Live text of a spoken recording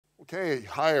Okay,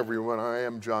 hi everyone. I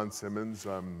am John Simmons.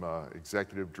 I'm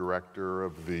Executive Director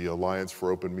of the Alliance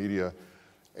for Open Media.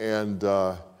 And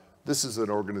this is an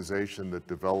organization that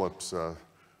develops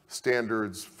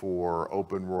standards for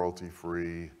open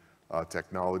royalty-free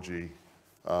technology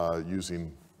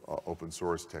using open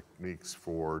source techniques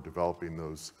for developing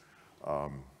those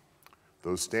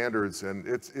standards. And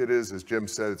it is, as Jim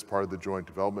said, it's part of the Joint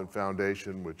Development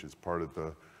Foundation, which is part of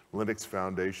the Linux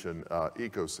Foundation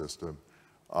ecosystem.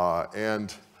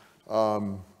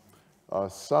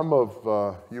 Some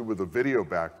of you with a video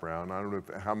background, I don't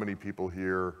know how many people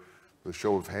here, the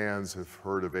show of hands, have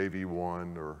heard of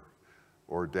AV1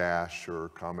 or Dash or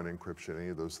Common Encryption, any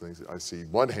of those things. I see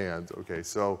one hand. Okay,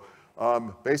 so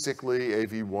basically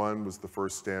AV1 was the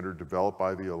first standard developed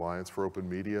by the Alliance for Open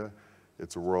Media.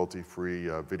 It's a royalty-free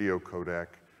video codec,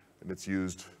 and it's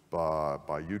used by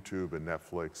YouTube and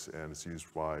Netflix, and it's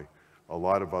used by a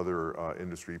lot of other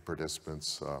industry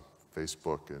participants,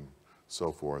 Facebook and so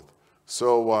forth.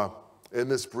 So in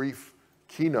this brief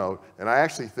keynote, and I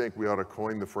actually think we ought to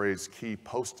coin the phrase key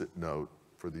post-it note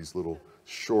for these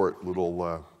short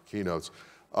keynotes.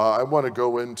 I want to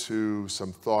go into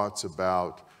some thoughts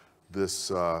about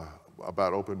this,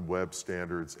 about open web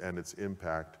standards and its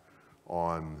impact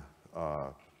on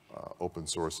open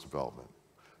source development.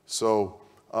 So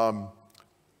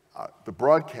the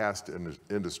broadcast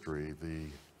industry, the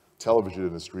television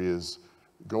industry, is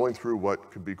going through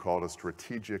what could be called a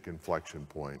strategic inflection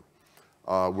point.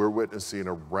 We're witnessing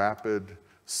a rapid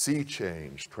sea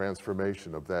change,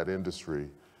 transformation of that industry.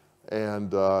 And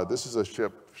this is a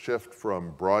shift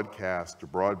from broadcast to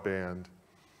broadband.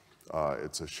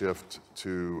 It's a shift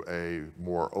to a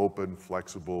more open,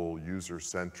 flexible,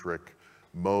 user-centric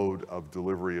mode of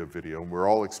delivery of video. And we're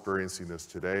all experiencing this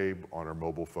today on our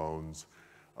mobile phones,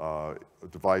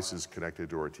 devices connected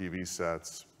to our TV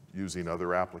sets, using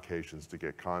other applications to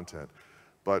get content.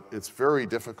 But it's very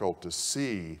difficult to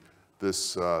see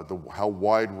this, how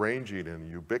wide-ranging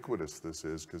and ubiquitous this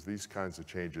is, because these kinds of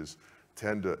changes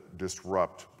tend to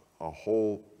disrupt a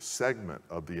whole segment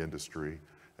of the industry,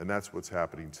 and that's what's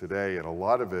happening today, and a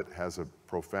lot of it has a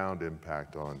profound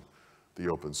impact on the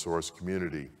open source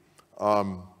community.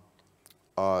 Some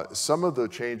of the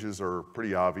changes are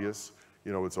pretty obvious.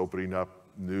 You know, it's opening up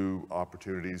new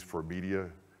opportunities for media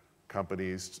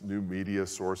companies, new media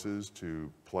sources to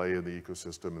play in the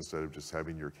ecosystem instead of just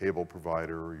having your cable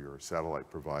provider or your satellite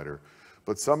provider.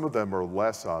 But some of them are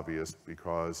less obvious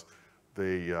because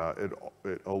it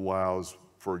allows,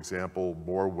 for example,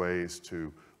 more ways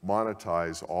to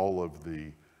monetize all of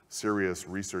the serious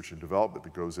research and development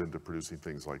that goes into producing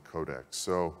things like codecs.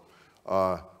 So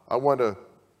I want to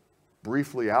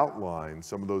briefly outline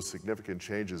some of those significant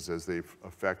changes as they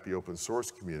affect the open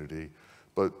source community,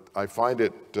 but I find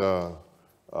it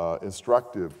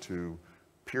instructive to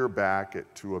peer back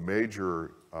to a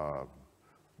major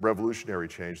revolutionary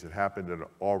change that happened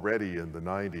already in the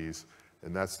 90s,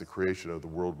 and that's the creation of the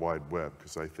World Wide Web,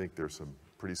 because I think there's some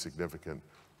pretty significant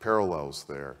parallels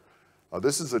there.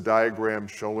 This is a diagram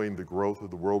showing the growth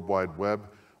of the World Wide Web.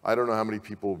 I don't know how many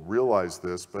people realize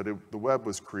this, but the web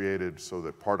was created so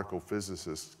that particle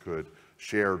physicists could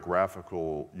share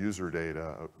graphical user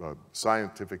data,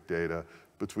 scientific data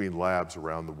between labs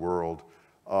around the world.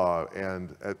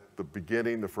 And at the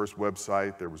beginning, the first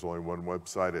website, there was only one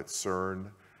website at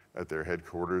CERN at their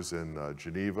headquarters in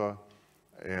Geneva.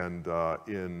 And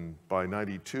by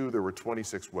 '92, there were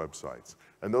 26 websites.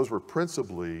 And those were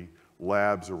principally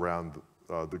labs around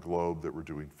the globe that were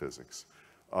doing physics.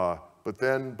 But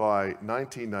then by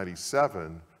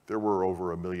 1997, there were over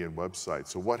 1 million websites.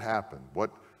 So what happened? What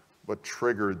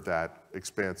triggered that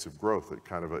expansive growth, at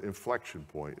kind of an inflection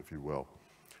point, if you will?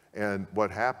 And what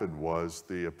happened was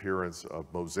the appearance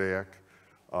of Mosaic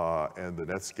and the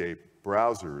Netscape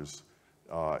browsers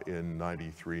in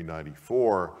 '93,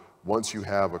 '94. Once you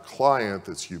have a client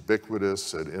that's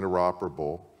ubiquitous and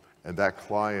interoperable, and that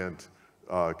client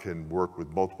can work with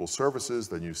multiple services,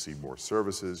 then you see more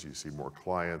services, you see more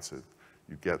clients,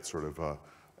 you get sort of a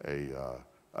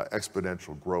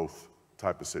exponential growth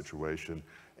type of situation.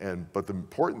 But the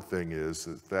important thing is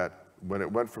that when it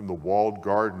went from the walled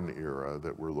garden era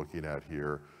that we're looking at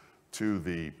here to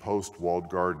the post-walled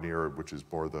garden era, which is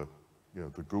more the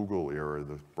Google era,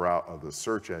 the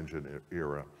search engine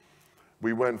era,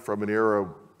 we went from an era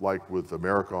like with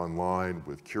America Online,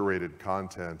 with curated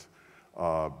content,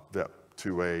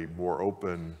 to a more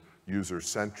open,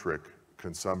 user-centric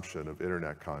consumption of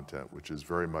internet content, which is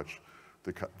very much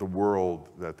the world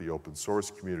that the open source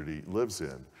community lives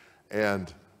in.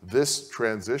 And this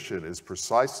transition is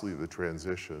precisely the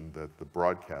transition that the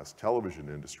broadcast television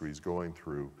industry is going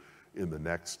through in the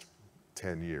next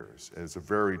 10 years. And it's a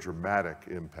very dramatic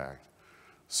impact.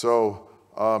 So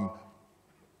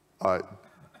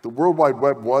the World Wide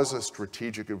Web was a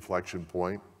strategic inflection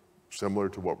point, similar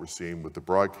to what we're seeing with the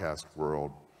broadcast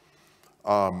world.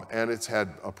 And it's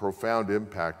had a profound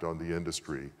impact on the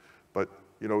industry. But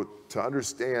to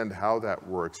understand how that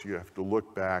works, you have to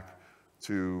look back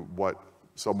to what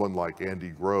someone like Andy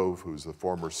Grove, who's the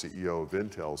former CEO of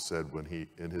Intel, said when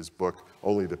in his book,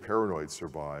 Only the Paranoid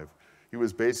Survive. He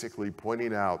was basically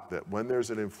pointing out that when there's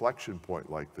an inflection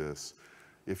point like this,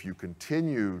 if you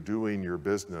continue doing your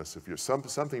business, if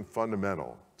something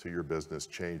fundamental to your business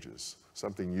changes,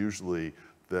 something usually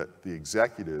that the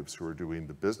executives who are doing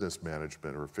the business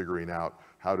management or figuring out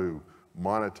how to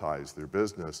monetize their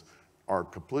business are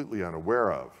completely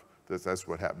unaware of. That's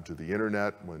what happened to the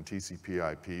internet when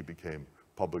TCP/IP became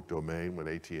public domain. When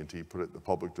AT&T put it in the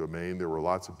public domain, there were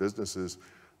lots of businesses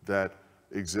that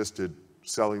existed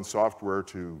selling software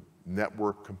to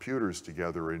network computers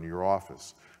together in your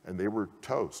office. And they were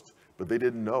toast, but they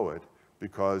didn't know it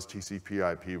because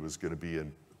TCP/IP was going to be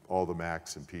in all the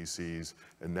Macs and PCs,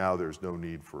 and now there's no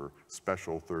need for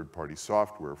special third-party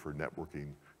software for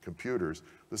networking computers.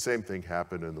 The same thing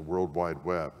happened in the World Wide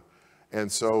Web.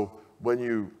 And so when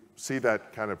you see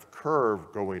that kind of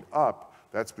curve going up,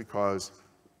 that's because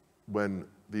when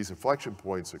these inflection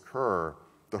points occur,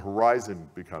 the horizon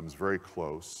becomes very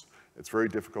close. It's very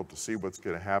difficult to see what's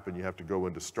going to happen. You have to go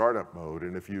into startup mode.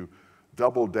 And if you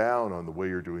double down on the way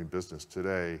you're doing business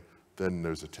today, then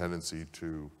there's a tendency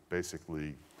to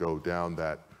basically go down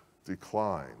that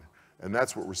decline. And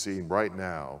that's what we're seeing right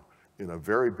now in a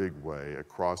very big way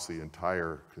across the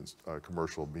entire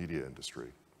commercial media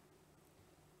industry.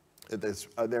 And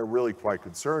they're really quite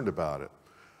concerned about it.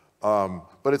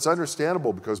 But it's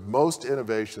understandable because most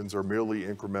innovations are merely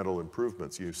incremental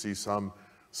improvements. You see some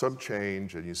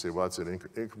change and you say, well, it's an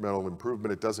incremental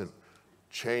improvement. It doesn't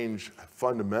change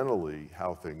fundamentally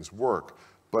how things work.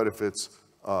 But if it's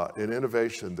an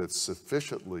innovation that's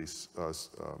sufficiently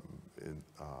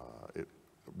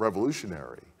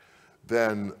revolutionary,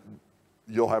 then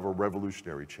you'll have a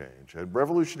revolutionary change. And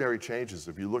revolutionary changes,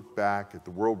 if you look back at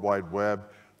the World Wide Web,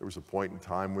 there was a point in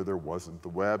time where there wasn't the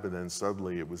web, and then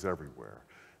suddenly it was everywhere.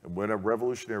 And when a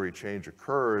revolutionary change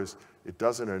occurs, it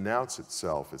doesn't announce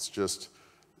itself. It's just,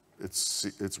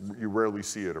 you rarely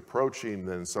see it approaching,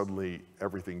 then suddenly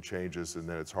everything changes, and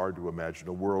then it's hard to imagine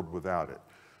a world without it.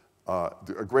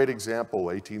 A great example,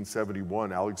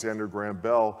 1871, Alexander Graham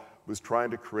Bell was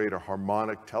trying to create a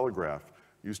harmonic telegraph.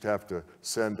 Used to have to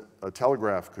send, a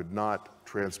telegraph could not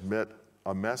transmit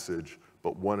a message,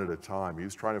 but one at a time. He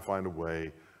was trying to find a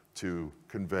way to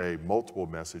convey multiple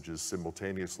messages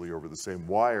simultaneously over the same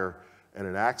wire, and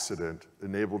an accident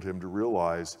enabled him to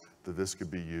realize that this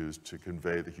could be used to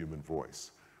convey the human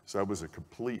voice. So that was a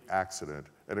complete accident,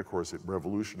 and of course it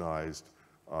revolutionized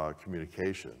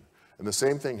communication. And the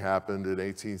same thing happened in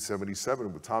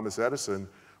 1877 with Thomas Edison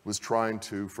was trying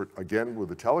to, again with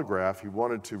the telegraph, he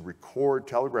wanted to record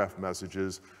telegraph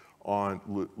messages on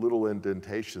little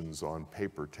indentations on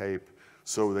paper tape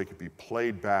so they could be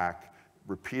played back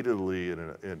repeatedly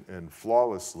and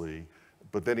flawlessly,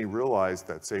 but then he realized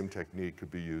that same technique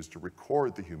could be used to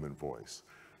record the human voice.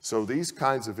 So these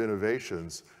kinds of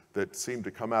innovations that seem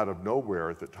to come out of nowhere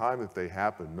at the time that they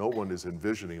happen, no one is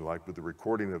envisioning, like with the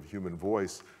recording of human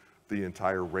voice, the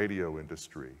entire radio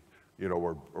industry,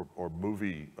 or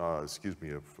movie,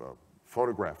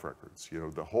 phonograph records,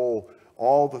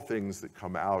 all the things that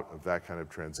come out of that kind of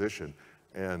transition.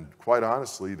 And quite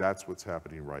honestly, that's what's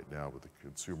happening right now with the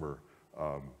consumer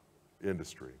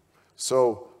industry.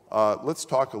 So let's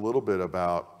talk a little bit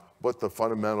about what the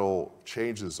fundamental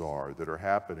changes are that are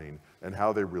happening and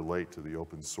how they relate to the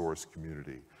open source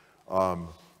community.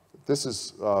 This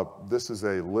is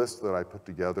a list that I put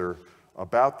together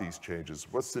about these changes.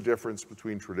 What's the difference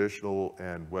between traditional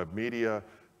and web media,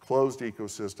 closed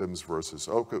ecosystems versus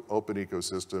open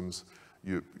ecosystems?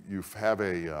 You have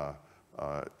a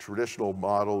traditional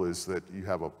model is that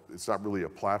it's not really a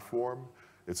platform.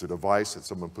 It's a device that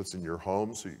someone puts in your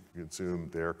home so you can consume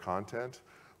their content.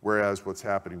 Whereas what's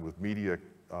happening with media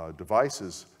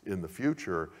devices in the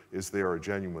future is they are a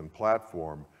genuine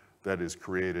platform that is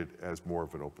created as more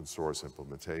of an open source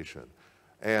implementation.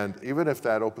 And even if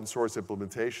that open source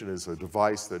implementation is a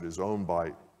device that is owned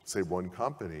by, say, one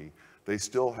company, they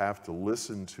still have to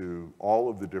listen to all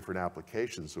of the different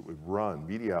applications that would run,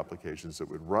 media applications that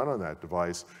would run on that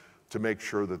device to make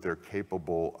sure that they're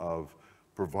capable of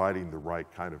providing the right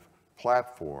kind of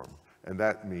platform. And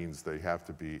that means they have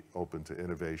to be open to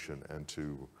innovation and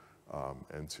to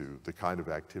the kind of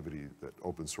activity that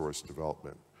open source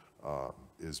development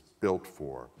is built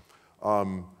for.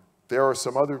 There are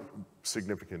some other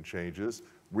significant changes,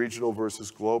 regional versus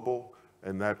global,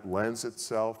 and that lends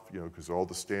itself, because all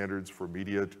the standards for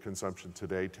media consumption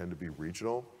today tend to be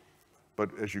regional. But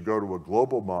as you go to a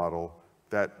global model,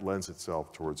 that lends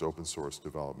itself towards open source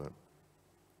development.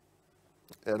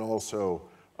 And also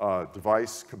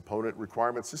device component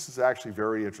requirements. This is actually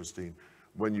very interesting.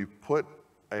 When you put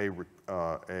when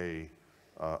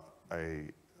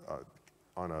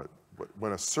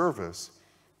a service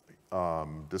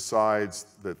decides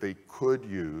that they could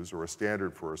use, or a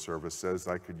standard for a service says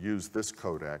I could use this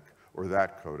codec or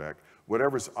that codec,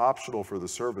 whatever's optional for the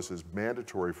service is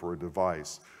mandatory for a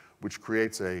device, which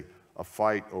creates a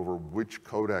fight over which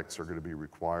codecs are going to be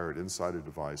required inside of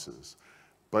devices.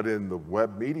 But in the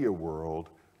web media world,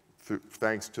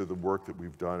 thanks to the work that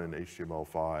we've done in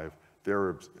HTML5,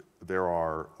 there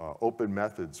are open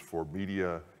methods for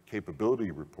media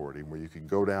capability reporting where you can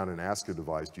go down and ask a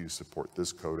device, do you support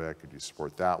this codec, or do you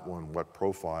support that one, what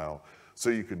profile? So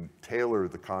you can tailor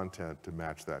the content to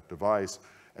match that device.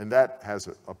 And that has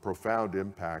a profound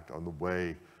impact on the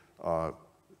way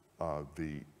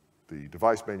the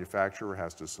device manufacturer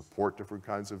has to support different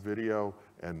kinds of video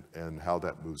and how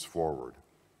that moves forward.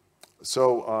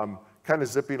 So kind of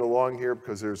zipping along here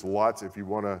because there's lots. If you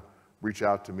want to reach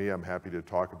out to me, I'm happy to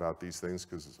talk about these things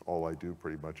because it's all I do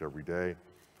pretty much every day.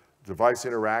 Device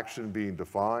interaction being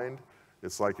defined.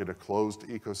 It's like in a closed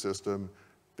ecosystem.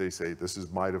 They say, this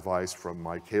is my device from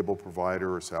my cable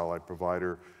provider or satellite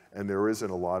provider, and there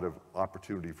isn't a lot of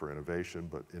opportunity for innovation,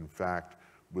 but in fact,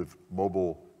 with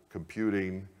mobile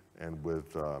computing and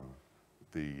with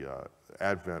the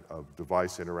advent of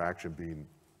device interaction being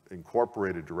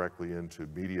incorporated directly into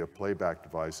media playback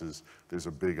devices, there's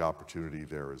a big opportunity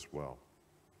there as well.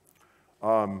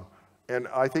 And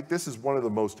I think this is one of the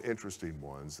most interesting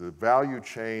ones. The value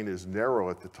chain is narrow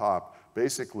at the top.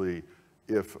 Basically,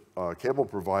 if a cable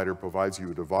provider provides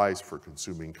you a device for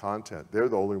consuming content, they're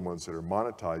the only ones that are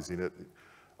monetizing it,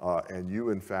 and you,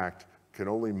 in fact, can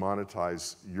only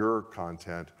monetize your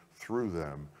content through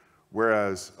them.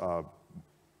 Whereas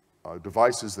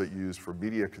devices that you use for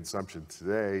media consumption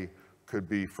today could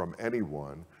be from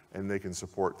anyone, and they can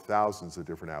support thousands of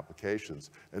different applications.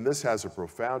 And this has a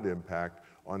profound impact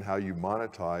on how you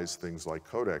monetize things like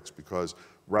codecs, because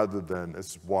rather than,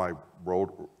 this is why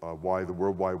the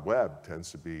World Wide Web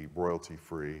tends to be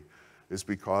royalty-free, is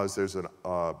because there's a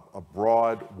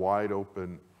broad,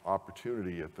 wide-open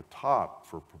opportunity at the top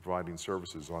for providing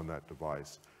services on that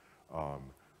device.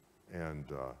 And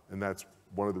that's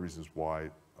one of the reasons why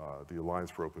the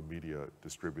Alliance for Open Media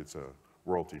distributes a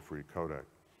royalty-free codec.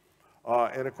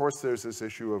 And of course, there's this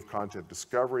issue of content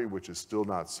discovery, which is still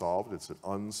not solved. It's an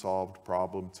unsolved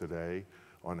problem today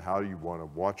on how you want to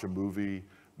watch a movie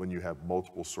when you have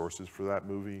multiple sources for that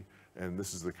movie. And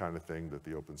this is the kind of thing that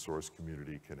the open source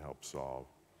community can help solve.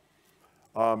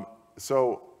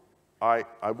 So I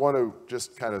want to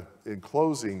just kind of, in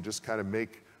closing, just kind of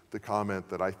make the comment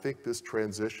that I think this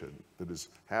transition that is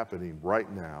happening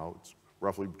right now, it's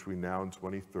roughly between now and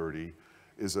 2030,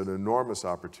 is an enormous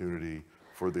opportunity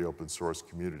for the open source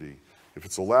community. If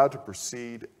it's allowed to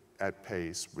proceed at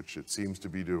pace, which it seems to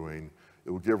be doing,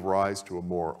 it will give rise to a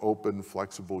more open,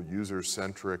 flexible,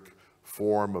 user-centric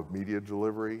form of media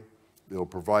delivery. It'll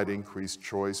provide increased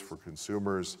choice for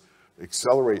consumers,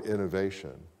 accelerate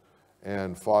innovation,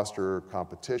 and foster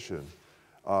competition,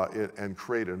 and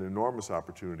create an enormous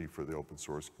opportunity for the open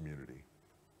source community.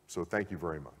 So thank you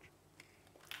very much.